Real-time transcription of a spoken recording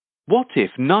What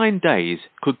if 9 days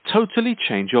could totally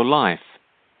change your life?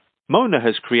 Mona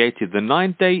has created the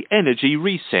 9-day energy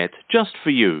reset just for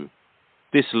you.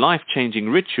 This life-changing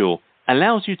ritual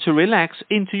allows you to relax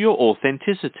into your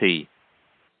authenticity.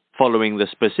 Following the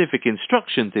specific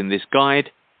instructions in this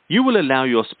guide, you will allow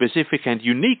your specific and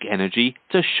unique energy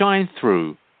to shine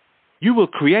through. You will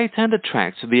create and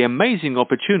attract the amazing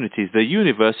opportunities the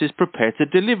universe is prepared to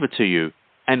deliver to you,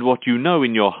 and what you know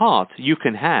in your heart you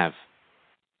can have.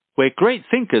 Where great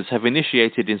thinkers have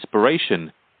initiated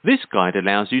inspiration, this guide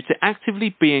allows you to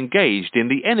actively be engaged in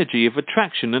the energy of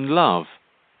attraction and love.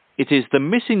 It is the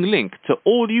missing link to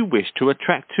all you wish to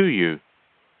attract to you.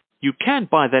 You can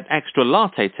buy that extra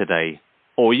latte today,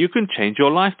 or you can change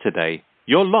your life today.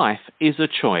 Your life is a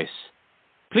choice.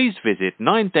 Please visit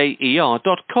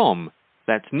 9dayer.com.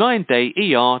 That's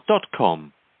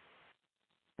 9dayer.com.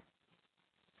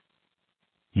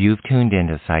 You've tuned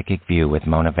into Psychic View with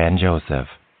Mona Van Joseph.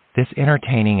 This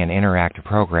entertaining and interactive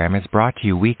program is brought to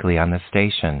you weekly on this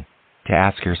station. To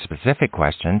ask your specific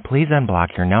question, please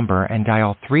unblock your number and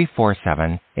dial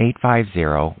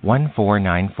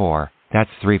 347-850-1494. That's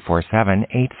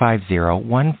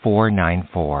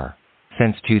 347-850-1494.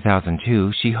 Since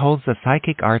 2002, she holds the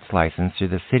Psychic Arts license through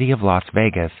the City of Las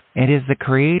Vegas and is the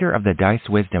creator of the Dice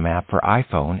Wisdom app for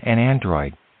iPhone and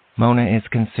Android. Mona is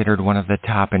considered one of the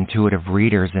top intuitive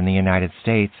readers in the United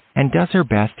States and does her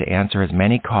best to answer as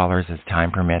many callers as time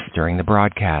permits during the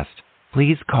broadcast.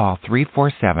 Please call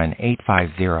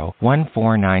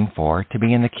 347-850-1494 to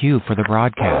be in the queue for the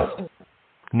broadcast.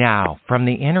 Now, from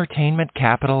the entertainment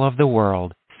capital of the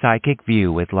world, Psychic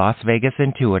View with Las Vegas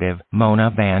intuitive Mona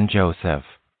Van Joseph.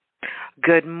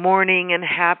 Good morning and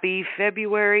happy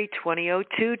February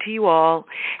 2002 to you all.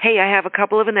 Hey, I have a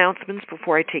couple of announcements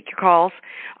before I take your calls.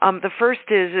 The first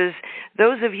is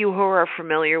those of you who are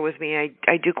familiar with me,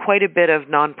 I do quite a bit of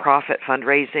nonprofit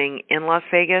fundraising in Las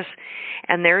Vegas,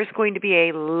 and there is going to be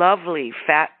a lovely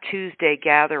Fat Tuesday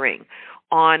gathering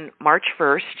on March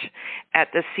 1st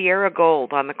at the Sierra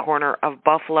Gold on the corner of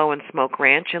Buffalo and Smoke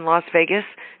Ranch in Las Vegas,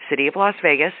 City of Las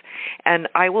Vegas, and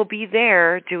I will be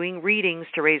there doing readings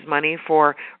to raise money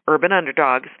for Urban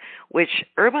Underdogs, which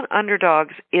Urban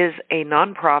Underdogs is a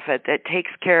nonprofit that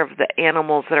takes care of the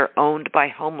animals that are owned by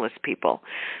homeless people.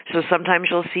 So sometimes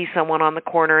you'll see someone on the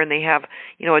corner and they have,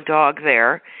 a dog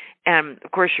there. And, of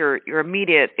course, your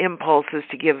immediate impulse is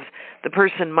to give the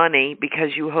person money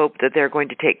because you hope that they're going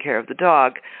to take care of the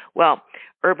dog. Well,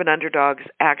 Urban Underdogs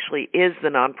actually is the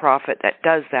nonprofit that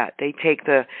does that. They take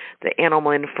the animal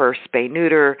in for spay,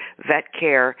 neuter, vet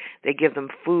care. They give them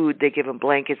food. They give them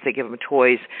blankets. They give them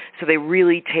toys. So they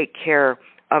really take care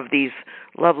of these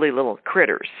lovely little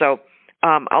critters. So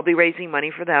I'll be raising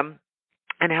money for them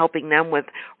and helping them with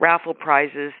raffle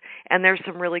prizes. And there's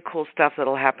some really cool stuff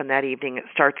that'll happen that evening. It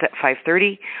starts at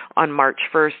 5:30 on March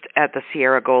 1st at the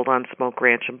Sierra Gold on Smoke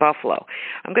Ranch in Buffalo.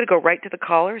 I'm going to go right to the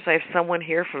callers. I have someone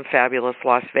here from fabulous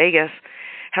Las Vegas.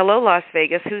 Hello, Las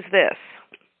Vegas. Who's this?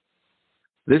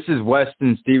 This is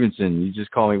Weston Stevenson. You just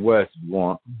call me Wes if you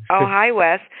want. Oh, hi,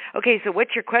 Wes. Okay, so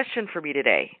what's your question for me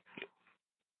today?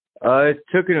 It's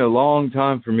taken a long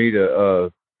time for me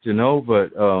to know,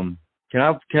 but Can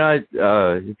I,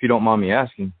 if you don't mind me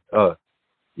asking, do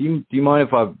you mind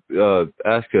if I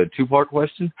ask a two-part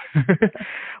question?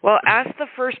 Well, ask the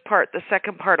first part. The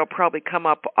second part will probably come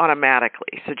up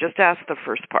automatically. So just ask the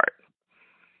first part.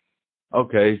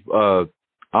 Okay.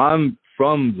 I'm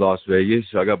from Las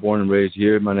Vegas. I got born and raised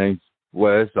here. My name's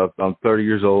Wes. I'm 30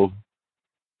 years old.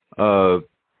 I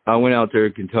went out there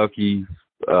to Kentucky.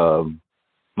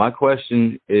 My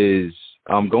question is,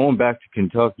 I'm going back to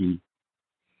Kentucky.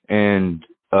 And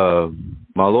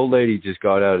my little lady just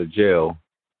got out of jail,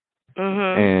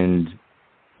 and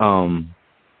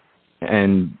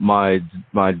my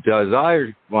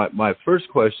desire, my first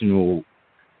question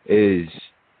is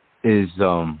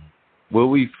will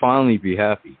we finally be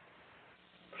happy?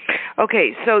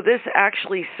 Okay, so this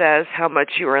actually says how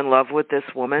much you're in love with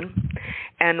this woman.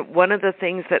 And one of the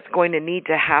things that's going to need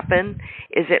to happen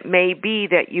is it may be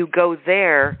that you go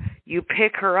there, you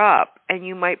pick her up, and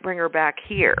you might bring her back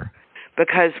here.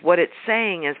 Because what it's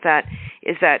saying is that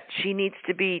she needs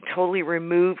to be totally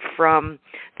removed from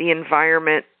the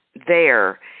environment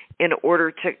there in order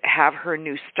to have her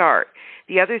new start.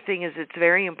 The other thing is it's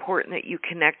very important that you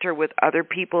connect her with other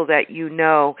people that you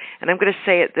know, and I'm going to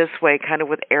say it this way, kind of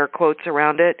with air quotes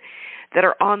around it, that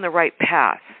are on the right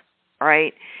path, all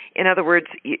right? in other words,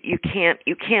 you can't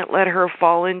let her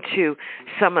fall into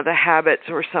some of the habits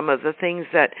or some of the things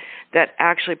that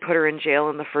actually put her in jail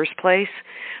in the first place.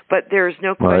 But there's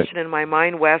no question in my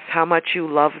mind, Wes, how much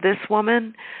you love this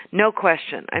woman. No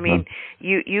question. I mean,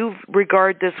 you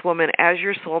regard this woman as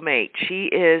your soulmate. She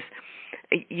is.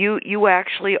 You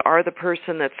actually are the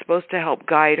person that's supposed to help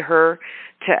guide her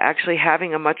to actually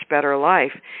having a much better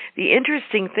life. The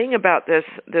interesting thing about this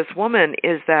woman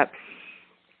is that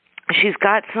she's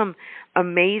got some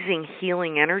amazing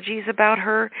healing energies about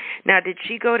her. Now, did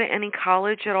she go to any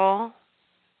college at all?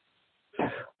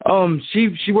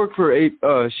 She worked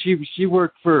for she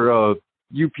worked for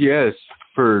UPS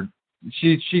for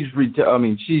she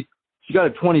got a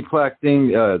 20 plaque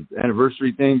thing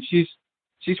anniversary thing.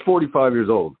 She's 45 years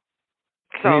old.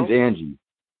 So, her name's Angie.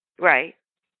 Right.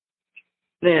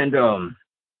 And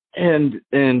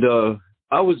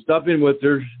I've been with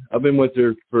her. I've been with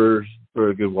her for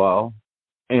a good while.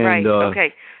 And, right.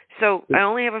 Okay. So I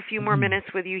only have a few more minutes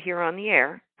with you here on the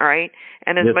air. All right.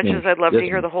 And as much as I'd love to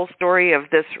hear the whole story of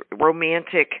this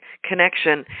romantic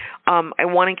connection, I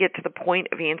want to get to the point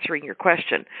of answering your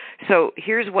question. So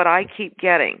here's what I keep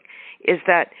getting is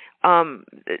that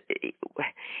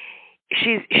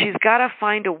she's got to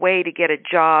find a way to get a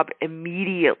job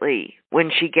immediately when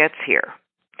she gets here,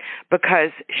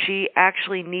 because she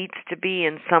actually needs to be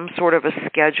in some sort of a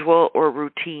schedule or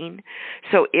routine.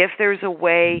 So if there's a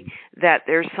way that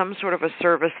there's some sort of a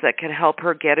service that can help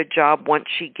her get a job once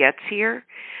she gets here,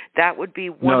 that would be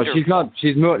wonderful. No,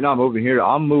 she's not moving here.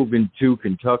 I'm moving to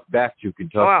Kentucky, back to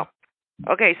Kentucky. Oh, wow.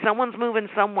 Okay, someone's moving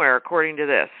somewhere according to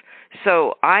this.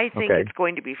 So I think it's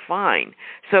going to be fine.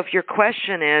 So if your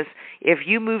question is, if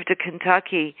you move to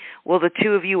Kentucky, will the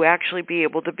two of you actually be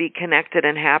able to be connected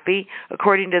and happy?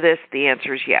 According to this, the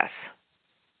answer is yes.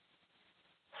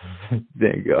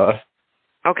 Thank God.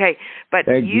 Okay, but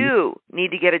you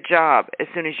need to get a job as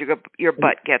soon as your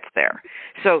butt gets there.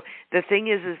 So the thing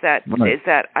is that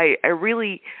I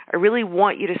really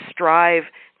want you to strive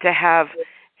to have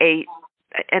a.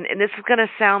 And this is going to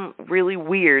sound really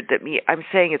weird that I'm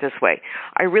saying it this way.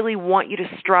 I really want you to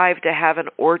strive to have an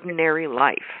ordinary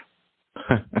life.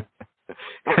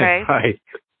 Okay? Right.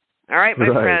 All right, my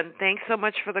friend. Thanks so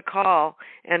much for the call.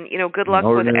 And, good luck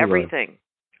with everything.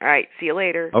 All right. See you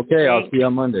later. Okay. Thanks. I'll see you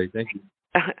on Monday. Thank you.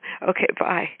 Okay.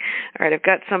 Bye. All right. I've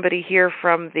got somebody here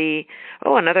from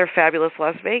another fabulous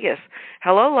Las Vegas.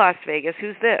 Hello, Las Vegas.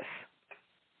 Who's this?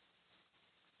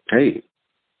 Hey.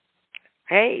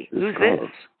 Hey, who's this?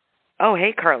 Oh,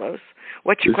 hey, Carlos.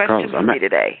 What's your question for me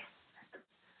today?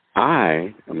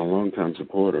 I am a long-time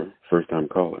supporter, first-time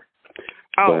caller.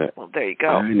 Oh, well, there you go.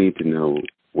 I need to know,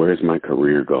 where's my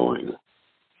career going?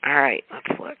 All right,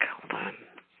 let's look. Hold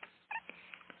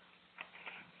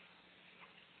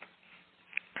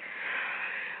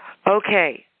on.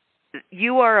 Okay,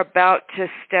 you are about to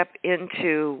step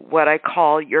into what I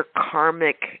call your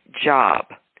karmic job.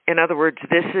 In other words,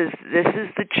 this is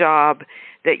the job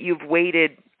that you've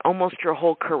waited almost your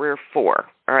whole career for,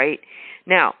 all right?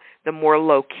 Now, the more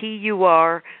low-key you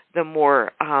are, the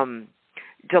more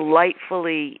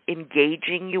delightfully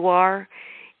engaging you are,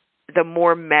 the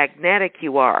more magnetic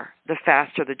you are, the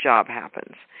faster the job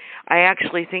happens. I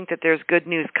actually think that there's good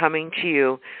news coming to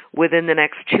you within the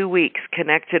next 2 weeks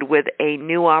connected with a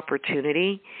new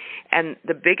opportunity. And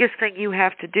the biggest thing you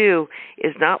have to do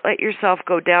is not let yourself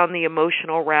go down the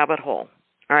emotional rabbit hole,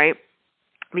 all right?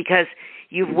 Because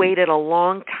you've waited a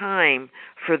long time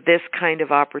for this kind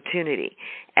of opportunity,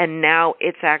 and now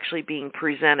it's actually being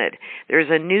presented. There's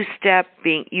a new step,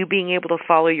 being able to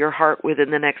follow your heart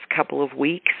within the next couple of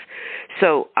weeks.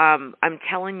 So I'm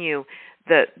telling you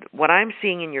that what I'm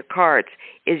seeing in your cards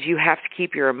is you have to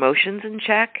keep your emotions in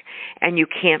check, and you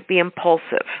can't be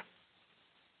impulsive.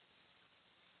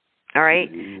 All right?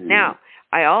 Now,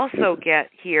 I also get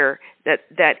here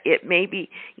that it may be,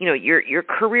 your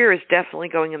career is definitely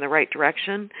going in the right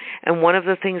direction. And one of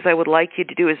the things I would like you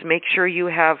to do is make sure you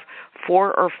have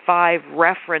 4 or 5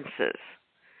 references,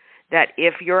 that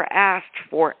if you're asked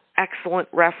for excellent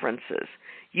references,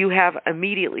 you have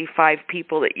immediately 5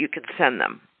 people that you can send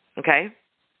them. Okay?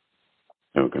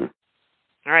 Okay.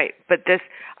 All right, but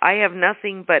I have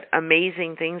nothing but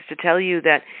amazing things to tell you,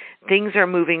 that things are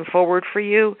moving forward for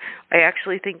you. I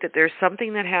actually think that there's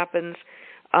something that happens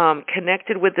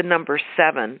connected with the number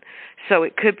 7. So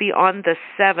it could be on the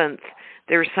 7th,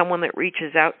 there's someone that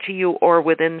reaches out to you, or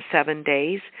within 7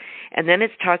 days. And then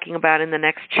it's talking about in the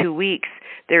next 2 weeks,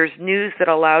 there's news that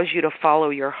allows you to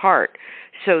follow your heart.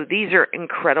 So these are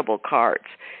incredible cards.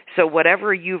 So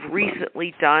whatever you've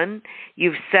recently done,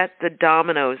 you've set the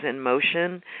dominoes in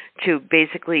motion to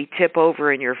basically tip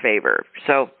over in your favor.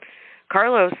 So,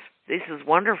 Carlos, This is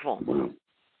wonderful. Well,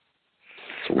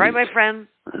 All right, my friend.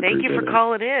 I Thank you for appreciate it.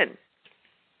 calling in.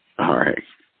 All right.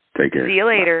 Take care. See you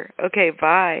later. Okay,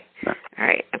 bye. Bye. All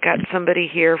right, I've got somebody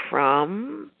here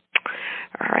from...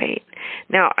 All right.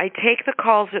 Now, I take the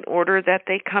calls in order that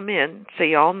they come in, so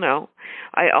you all know.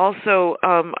 I also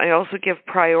give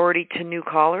priority to new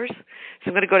callers. So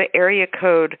I'm going to go to area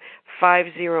code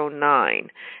 509.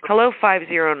 Hello,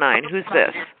 509. Who's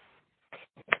this?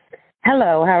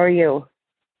 Hello, how are you?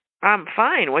 I'm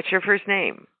fine. What's your first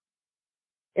name?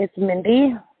 It's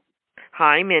Mindy.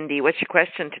 Hi, Mindy. What's your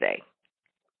question today?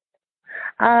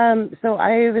 So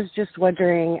I was just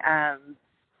wondering,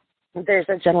 there's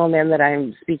a gentleman that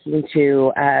I'm speaking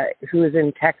to who is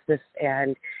in Texas,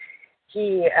 and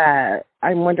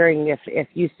I'm wondering if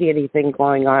you see anything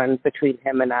going on between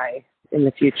him and I in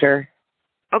the future.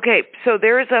 Okay, so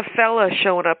there is a fella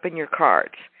showing up in your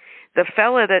cards. The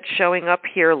fella that's showing up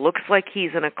here looks like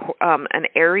he's an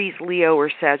Aries, Leo, or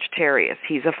Sagittarius.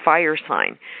 He's a fire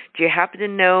sign. Do you happen to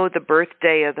know the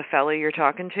birthday of the fella you're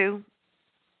talking to?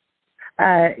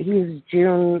 He's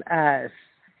June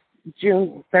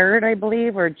 3rd, I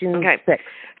believe, or June 6th.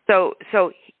 So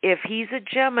if he's a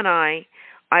Gemini,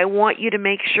 I want you to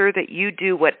make sure that you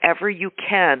do whatever you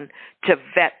can to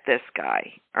vet this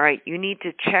guy. All right, you need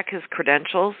to check his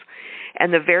credentials,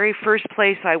 and the very first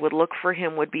place I would look for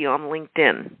him would be on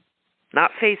LinkedIn,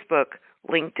 not Facebook,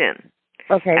 LinkedIn.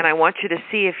 Okay. And I want you to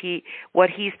see if what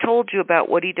he's told you about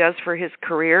what he does for his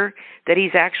career, that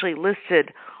he's actually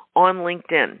listed on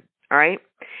LinkedIn. All right?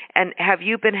 And have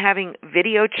you been having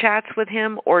video chats with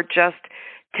him or just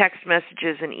text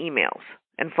messages and emails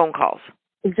and phone calls?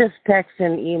 Just text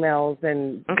and emails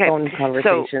and phone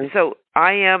conversations. So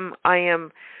I am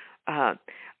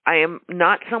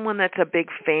not someone that's a big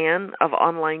fan of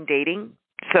online dating.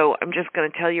 So I'm just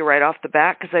going to tell you right off the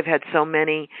bat, because I've had so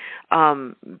many,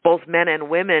 both men and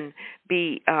women,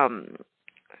 be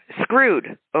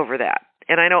screwed over that.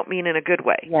 And I don't mean in a good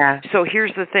way. Yeah. So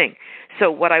here's the thing.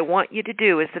 So what I want you to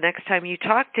do is the next time you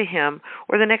talk to him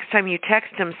or the next time you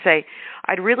text him, say,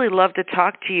 I'd really love to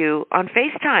talk to you on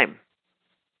FaceTime.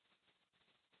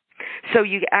 So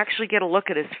you actually get a look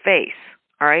at his face,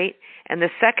 all right? And the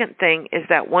second thing is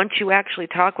that once you actually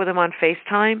talk with him on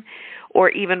FaceTime, or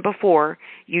even before,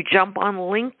 you jump on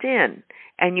LinkedIn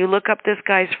and you look up this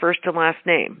guy's first and last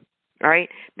name, all right?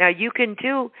 Now you can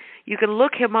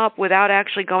look him up without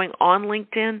actually going on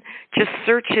LinkedIn. Just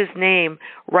search his name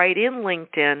right in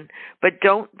LinkedIn, but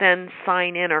don't then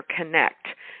sign in or connect,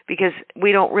 because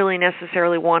we don't really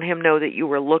necessarily want him to know that you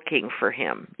were looking for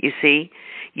him. You see,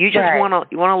 you just want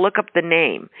to look up the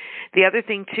name. The other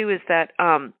thing too is that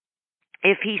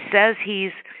if he says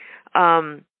he's,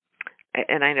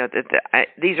 and I know that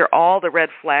these are all the red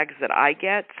flags that I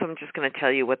get, so I'm just going to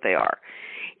tell you what they are.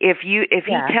 If he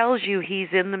tells you he's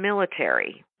in the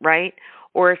military, right?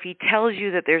 Or if he tells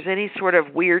you that there's any sort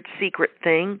of weird secret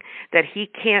thing that he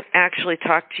can't actually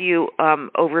talk to you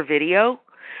over video,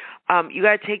 you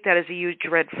got to take that as a huge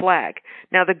red flag.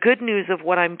 Now, the good news of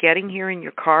what I'm getting here in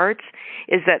your cards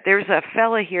is that there's a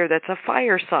fella here that's a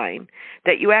fire sign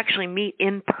that you actually meet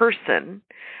in person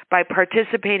by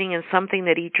participating in something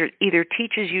that either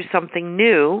teaches you something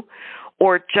new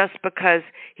or just because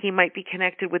he might be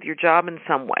connected with your job in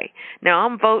some way. Now,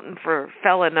 I'm voting for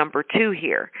fella number 2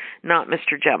 here, not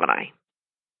Mr. Gemini.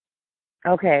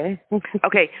 Okay.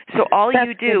 Okay, so all That's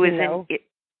you do good is... to know.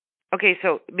 Okay,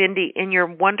 so Mindy, in your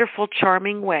wonderful,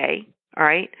 charming way, all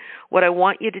right, what I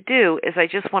want you to do is I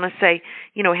just want to say,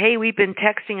 hey, we've been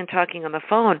texting and talking on the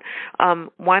phone.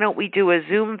 Why don't we do a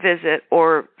Zoom visit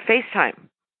or FaceTime?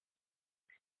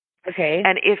 Okay.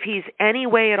 And if he's any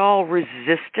way at all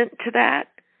resistant to that,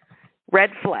 red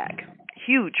flag,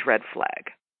 huge red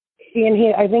flag.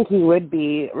 And I think he would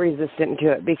be resistant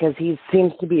to it because he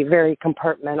seems to be very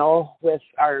compartmental with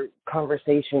our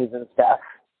conversations and stuff.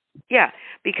 Yeah,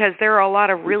 because there are a lot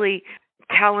of really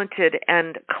talented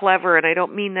and clever, and I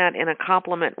don't mean that in a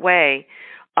compliment way,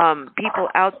 people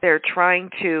out there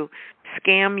trying to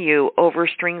scam you over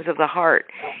strings of the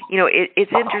heart.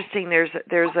 It's interesting.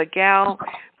 There's a gal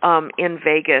in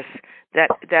Vegas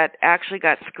that actually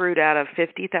got screwed out of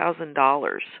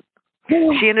 $50,000.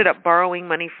 She ended up borrowing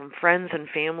money from friends and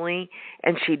family,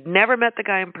 and she'd never met the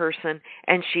guy in person,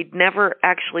 and she'd never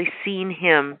actually seen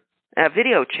him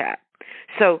video chat.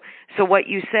 So what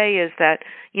you say is that,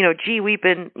 gee, we've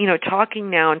been, talking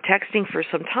now and texting for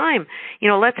some time.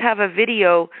 Let's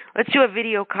do a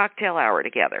video cocktail hour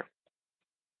together.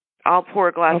 I'll pour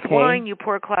a glass of wine, you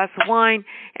pour a glass of wine,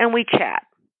 and we chat.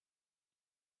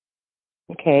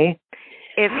 Okay.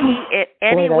 If he, at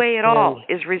any way at all,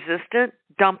 is resistant,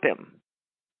 dump him.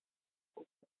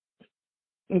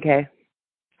 Okay.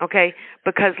 okay?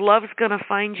 Because love's going to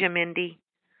find you, Mindy.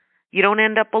 You don't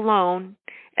end up alone.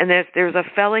 And there's a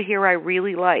fella here I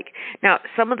really like. Now,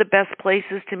 some of the best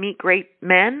places to meet great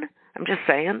men, I'm just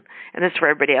saying, and this is for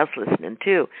everybody else listening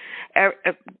too,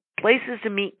 places to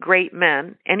meet great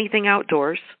men, anything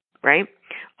outdoors, right?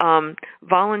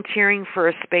 Volunteering for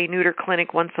a spay-neuter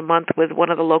clinic once a month with one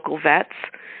of the local vets.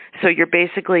 So you're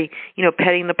basically,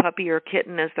 petting the puppy or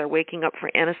kitten as they're waking up for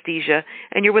anesthesia,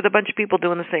 and you're with a bunch of people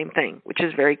doing the same thing, which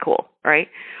is very cool, right?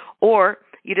 Or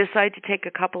you decide to take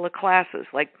a couple of classes.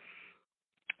 Like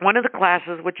one of the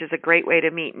classes, which is a great way to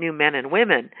meet new men and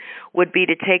women, would be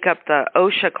to take up the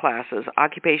OSHA classes,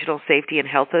 Occupational Safety and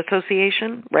Health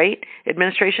Association, right?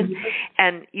 Administration. Mm-hmm.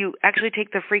 And you actually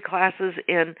take the free classes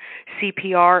in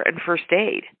CPR and first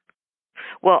aid.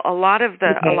 Well, a lot of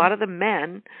the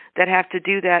men that have to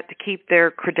do that to keep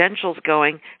their credentials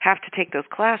going have to take those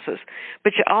classes.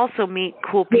 But you also meet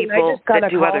cool people that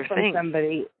do other things.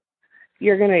 Somebody.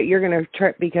 You're gonna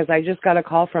trip because I just got a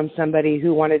call from somebody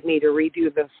who wanted me to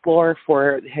redo the floor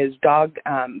for his dog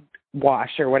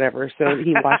wash or whatever. So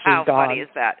he washes How dog. How funny is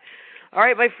that? All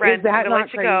right, my friend, is that I'm gonna not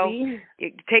let you go.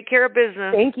 You take care of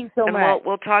business. Thank you so much.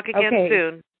 We'll talk again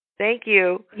soon. Thank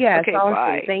you. Yes, okay, awesome.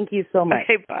 Bye. Thank you so much.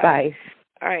 Okay, bye. Bye.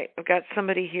 All right, I've got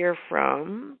somebody here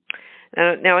from.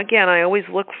 Now, again, I always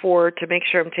look forward to make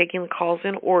sure I'm taking the calls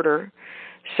in order.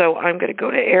 So I'm going to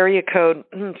go to area code.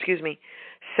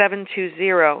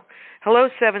 720. Hello,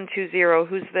 720.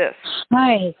 Who's this?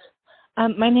 Hi.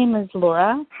 My name is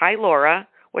Laura. Hi, Laura.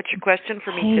 What's your question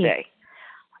for me today?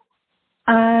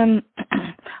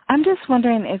 I'm just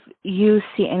wondering if you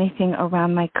see anything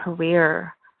around my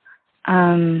career.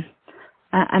 I'm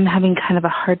having kind of a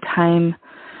hard time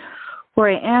where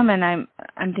I am, and I'm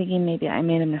thinking maybe I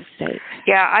made a mistake.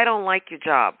 Yeah, I don't like your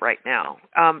job right now.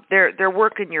 They're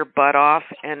working your butt off,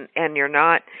 and you're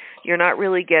not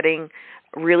really getting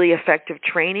really effective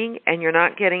training, and you're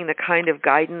not getting the kind of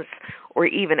guidance or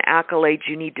even accolades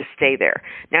you need to stay there.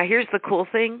 Now, here's the cool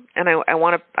thing, and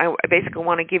I basically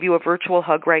want to give you a virtual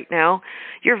hug right now.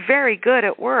 You're very good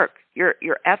at work. You're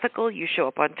ethical. You show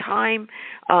up on time.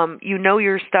 You know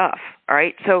your stuff. All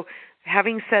right. So,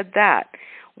 having said that,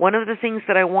 one of the things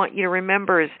that I want you to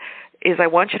remember is I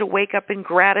want you to wake up in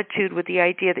gratitude with the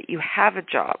idea that you have a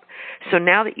job. So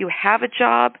now that you have a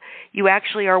job, you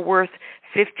actually are worth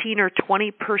 15 or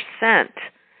 20%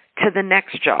 to the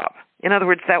next job. In other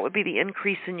words, that would be the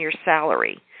increase in your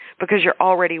salary because you're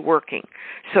already working.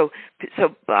 So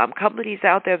companies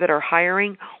out there that are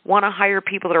hiring want to hire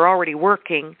people that are already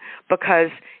working because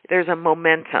there's a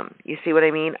momentum. You see what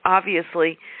I mean?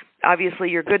 Obviously,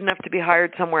 you're good enough to be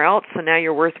hired somewhere else, so now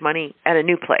you're worth money at a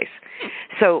new place.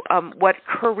 So what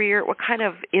kind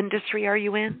of industry are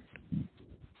you in?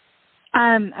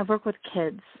 I work with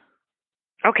kids.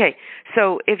 Okay,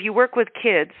 so if you work with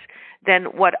kids, then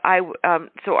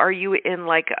so are you in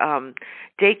like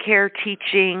daycare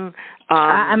teaching?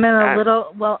 I'm in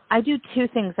I do two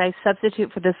things. I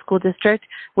substitute for the school district,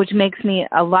 which makes me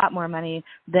a lot more money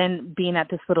than being at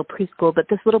this little preschool. But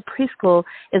this little preschool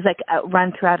is like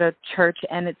run throughout a church,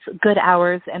 and it's good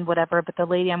hours and whatever. But the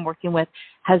lady I'm working with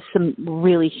has some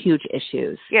really huge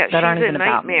issues that aren't even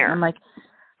about me. I'm like,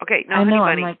 okay, no, honey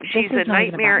bunny, she's a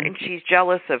nightmare and she's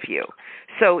jealous of you.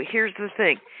 So here's the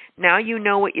thing. Now you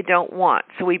know what you don't want.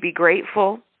 So we be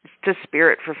grateful to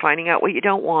Spirit for finding out what you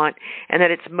don't want and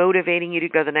that it's motivating you to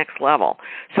go to the next level.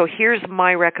 So here's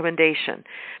my recommendation.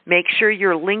 Make sure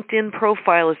your LinkedIn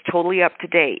profile is totally up to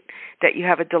date, that you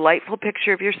have a delightful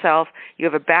picture of yourself, you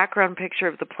have a background picture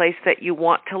of the place that you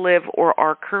want to live or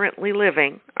are currently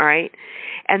living, all right?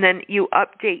 And then you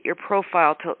update your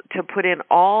profile to put in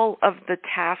all of the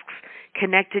tasks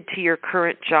connected to your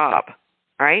current job,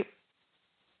 all right?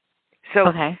 So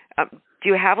okay. Do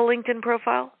you have a LinkedIn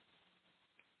profile?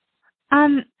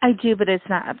 I do, but it's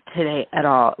not up to date at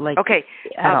all.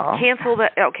 All. Cancel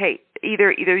that. Okay,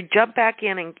 either jump back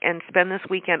in and spend this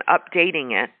weekend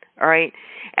updating it. All right.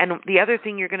 And the other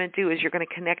thing you're going to do is you're going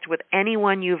to connect with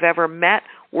anyone you've ever met,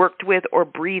 worked with, or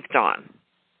breathed on.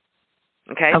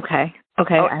 Okay.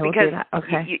 Okay. I will do that.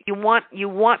 Okay. You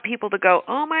want people to go,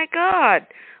 oh my God,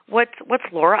 what's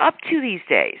Laura up to these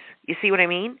days? You see what I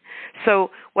mean?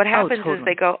 So what happens is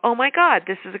they go, oh my God,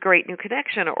 this is a great new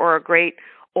connection or a great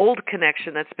old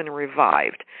connection that's been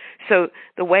revived. So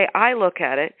the way I look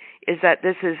at it is that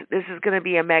this is going to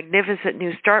be a magnificent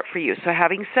new start for you. So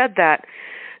having said that,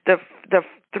 the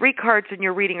three cards in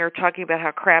your reading are talking about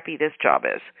how crappy this job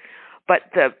is. But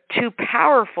the two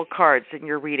powerful cards in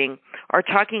your reading are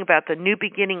talking about the new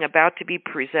beginning about to be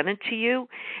presented to you.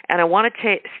 And I want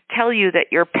to tell you that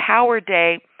your power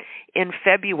day in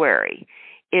February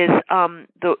is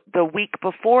the week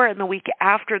before and the week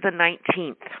after the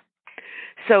 19th.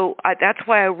 So that's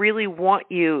why I really want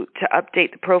you to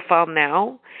update the profile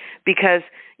now, because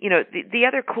the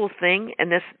other cool thing,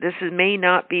 and this may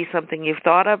not be something you've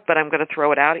thought of, but I'm going to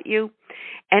throw it out at you.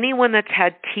 Anyone that's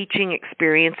had teaching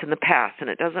experience in the past, and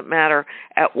it doesn't matter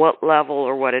at what level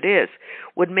or what it is,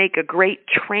 would make a great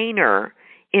trainer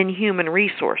in human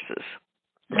resources.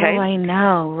 Okay? Oh, I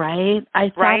know, right? I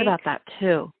thought about that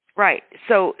too. Right.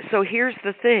 So here's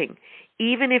the thing.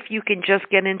 Even if you can just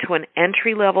get into an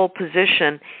entry-level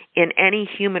position in any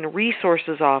human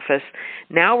resources office,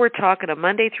 now we're talking a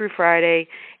Monday through Friday,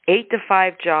 8 to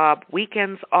 5 job,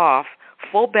 weekends off,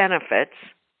 full benefits,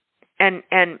 and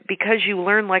because you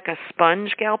learn like a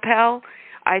sponge, Gal Pal,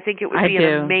 I think it would be an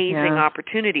amazing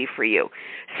opportunity for you.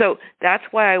 So that's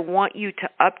why I want you to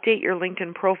update your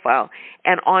LinkedIn profile.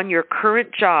 And on your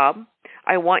current job,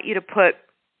 I want you to put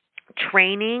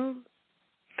training.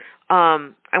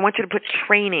 I want you to put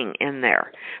training in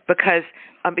there because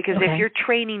if you're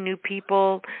training new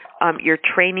people, you're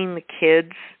training the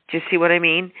kids. Do you see what I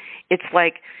mean? It's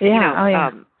like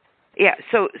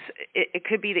So it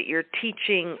could be that you're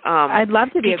teaching. I'd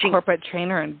love to be a corporate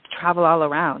trainer and travel all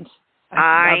around.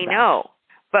 I know,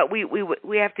 but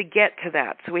we have to get to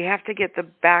that. So we have to get the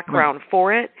background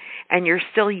for it, and you're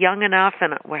still young enough,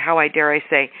 and how I dare I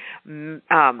say,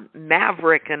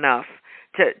 maverick enough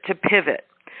to pivot.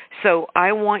 So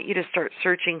I want you to start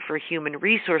searching for human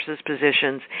resources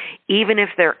positions, even if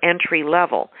they're entry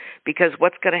level, because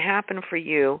what's going to happen for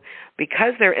you,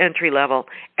 because they're entry level,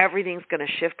 everything's going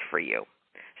to shift for you.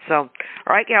 So, all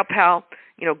right, Gal Pal,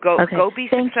 go be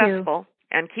successful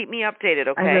and keep me updated,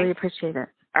 okay? I really appreciate it.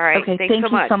 All right, okay, thanks thank so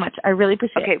much. you so much. I really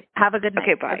appreciate it. Have a good night.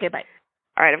 Okay, bye. Okay, bye.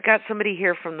 All right, I've got somebody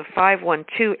here from the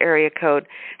 512 area code.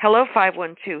 Hello,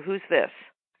 512. Who's this?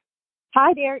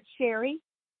 Hi there, it's Sherry.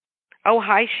 Oh,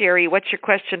 hi, Sherry. What's your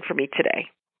question for me today?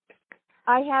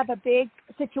 I have a big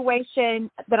situation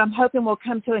that I'm hoping will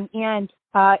come to an end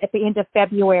at the end of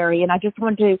February, and I just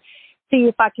wanted to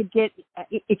see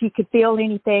if you could feel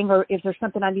anything, or is there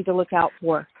something I need to look out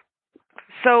for?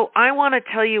 So I want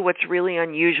to tell you what's really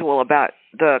unusual about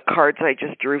the cards I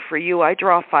just drew for you. I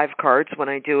draw 5 cards when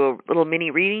I do a little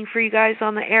mini reading for you guys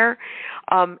on the air,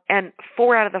 and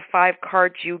 4 out of the 5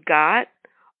 cards you got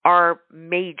are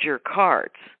major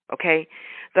cards. Okay,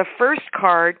 the first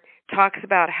card talks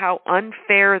about how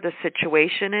unfair the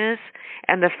situation is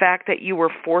and the fact that you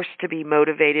were forced to be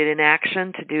motivated in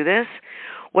action to do this.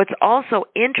 What's also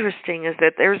interesting is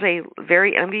that there's a I'm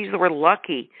going to use the word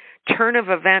lucky, turn of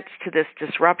events to this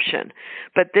disruption.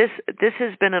 But this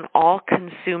has been an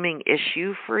all-consuming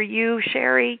issue for you,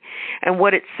 Sherry. And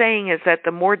what it's saying is that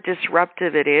the more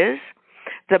disruptive it is,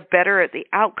 the better the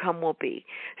outcome will be.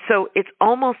 So it's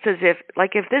almost as if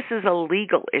this is a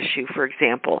legal issue, for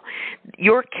example,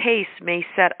 your case may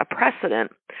set a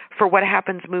precedent for what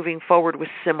happens moving forward with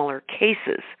similar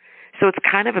cases. So it's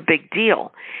kind of a big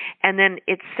deal. And then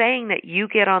it's saying that you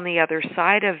get on the other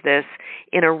side of this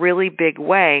in a really big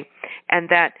way, and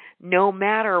that no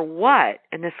matter what,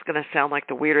 and this is going to sound like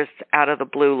the weirdest out of the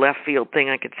blue left field thing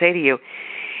I could say to you,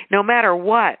 no matter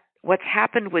what's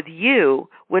happened with you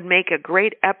would make a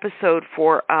great episode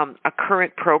for a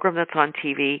current program that's on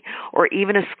TV, or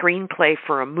even a screenplay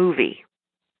for a movie.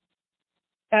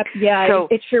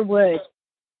 It sure would.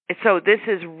 So this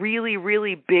is really,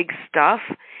 really big stuff.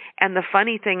 And the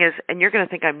funny thing is, and you're going to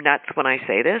think I'm nuts when I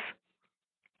say this,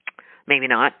 maybe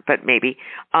not, but maybe.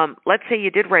 Let's say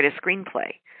you did write a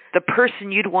screenplay. The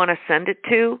person you'd want to send it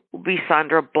to would be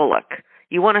Sandra Bullock.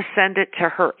 You want to send it to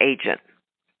her agent.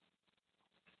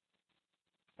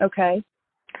 Okay.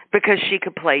 Because she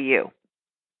could play you.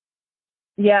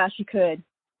 Yeah, she could.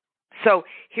 So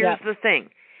here's the thing,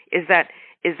 is that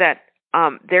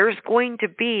there's going to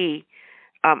be,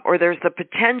 or there's the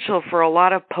potential for a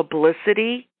lot of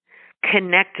publicity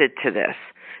connected to this.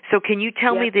 So can you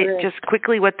tell me just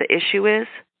quickly what the issue is?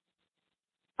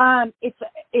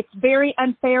 It's very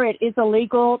unfair. It is a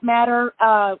legal matter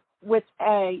with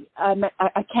a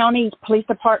county police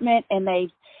department, and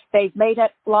they've made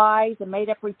up lies and made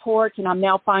up reports, and I'm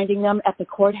now finding them at the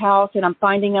courthouse, and I'm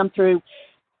finding them through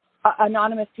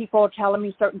anonymous people telling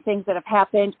me certain things that have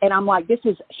happened, and I'm like, this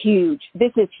is huge.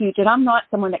 This is huge, and I'm not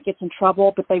someone that gets in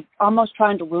trouble, but they're almost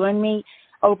trying to ruin me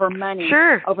over money,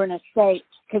 over an estate,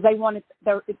 because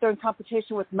they're in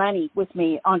competition with money with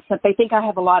me on something. They think I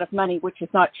have a lot of money, which is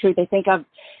not true. They think I've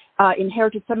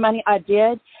inherited some money. I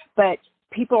did, but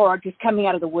people are just coming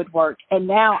out of the woodwork, and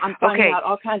now I'm finding out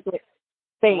all kinds of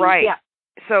things. Right. Yeah.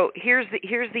 So here's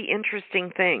the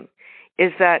interesting thing,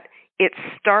 is that it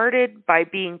started by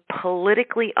being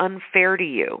politically unfair to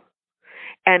you.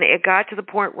 And it got to the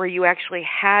point where you actually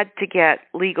had to get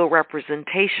legal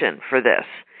representation for this.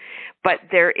 But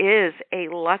there is a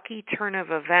lucky turn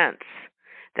of events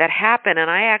that happen,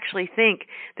 and I actually think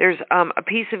there's a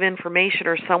piece of information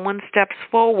or someone steps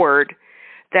forward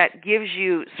that gives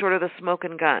you sort of the smoke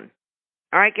and gun.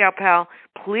 All right, Gal Pal,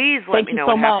 please let me know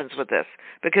what happens with this,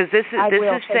 because this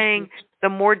is saying the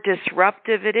more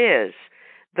disruptive it is,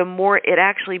 the more it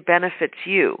actually benefits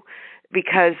you,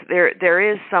 because there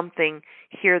is something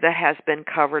here that has been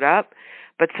covered up.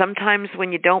 But sometimes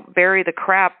when you don't bury the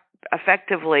crap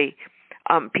effectively,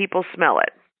 people smell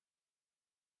it.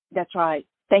 That's right.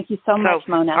 Thank you so much,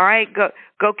 Mona. All right, go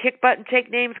kick butt and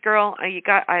take names, girl.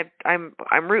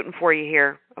 I'm rooting for you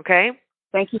here. Okay.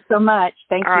 Thank you so much.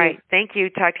 Thank you. All right. Thank you.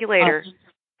 Talk to you later.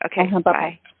 Okay. Bye-bye.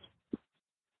 Bye.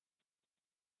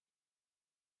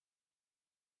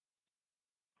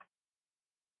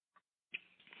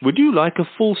 Would you like a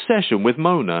full session with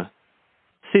Mona?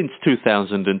 Since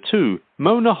 2002,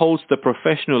 Mona holds the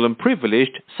professional and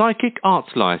privileged psychic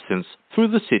arts license through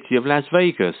the city of Las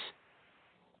Vegas.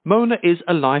 Mona is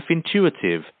a life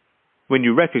intuitive. When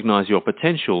you recognize your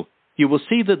potential, you will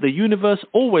see that the universe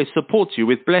always supports you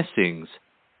with blessings.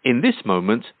 In this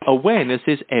moment, awareness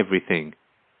is everything.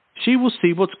 She will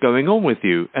see what's going on with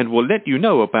you and will let you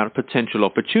know about potential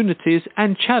opportunities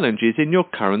and challenges in your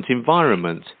current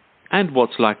environment, and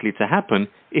what's likely to happen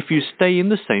if you stay in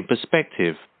the same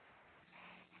perspective.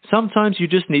 Sometimes you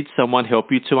just need someone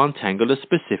help you to untangle a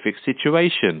specific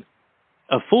situation.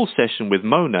 A full session with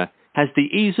Mona has the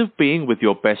ease of being with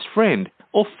your best friend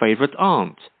or favorite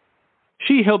aunt.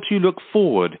 She helps you look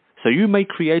forward so you may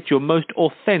create your most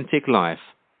authentic life.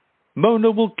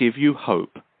 Mona will give you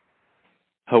hope.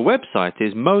 Her website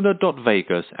is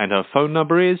mona.vegas and her phone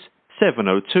number is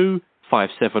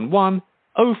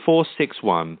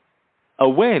 702-571-0461.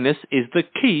 Awareness is the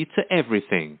key to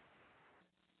everything.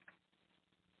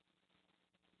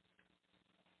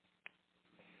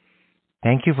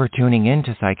 Thank you for tuning in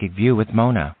to Psychic View with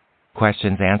Mona.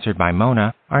 Questions answered by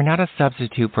Mona are not a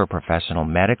substitute for professional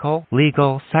medical,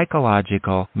 legal,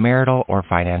 psychological, marital, or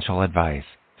financial advice.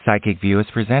 Psychic View is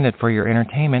presented for your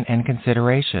entertainment and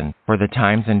consideration. For the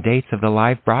times and dates of the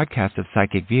live broadcast of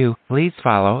Psychic View, please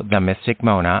follow The Mystic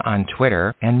Mona on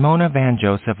Twitter and Mona Van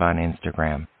Joseph on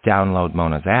Instagram. Download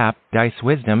Mona's app, Dice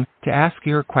Wisdom, to ask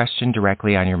your question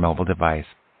directly on your mobile device.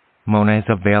 Mona is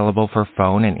available for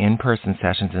phone and in-person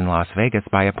sessions in Las Vegas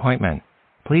by appointment.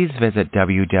 Please visit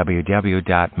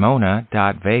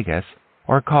www.mona.vegas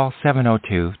or call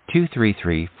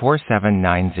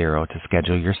 702-233-4790 to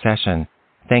schedule your session.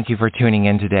 Thank you for tuning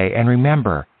in today, and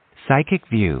remember, Psychic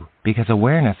View, because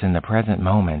awareness in the present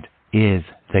moment is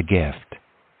the gift.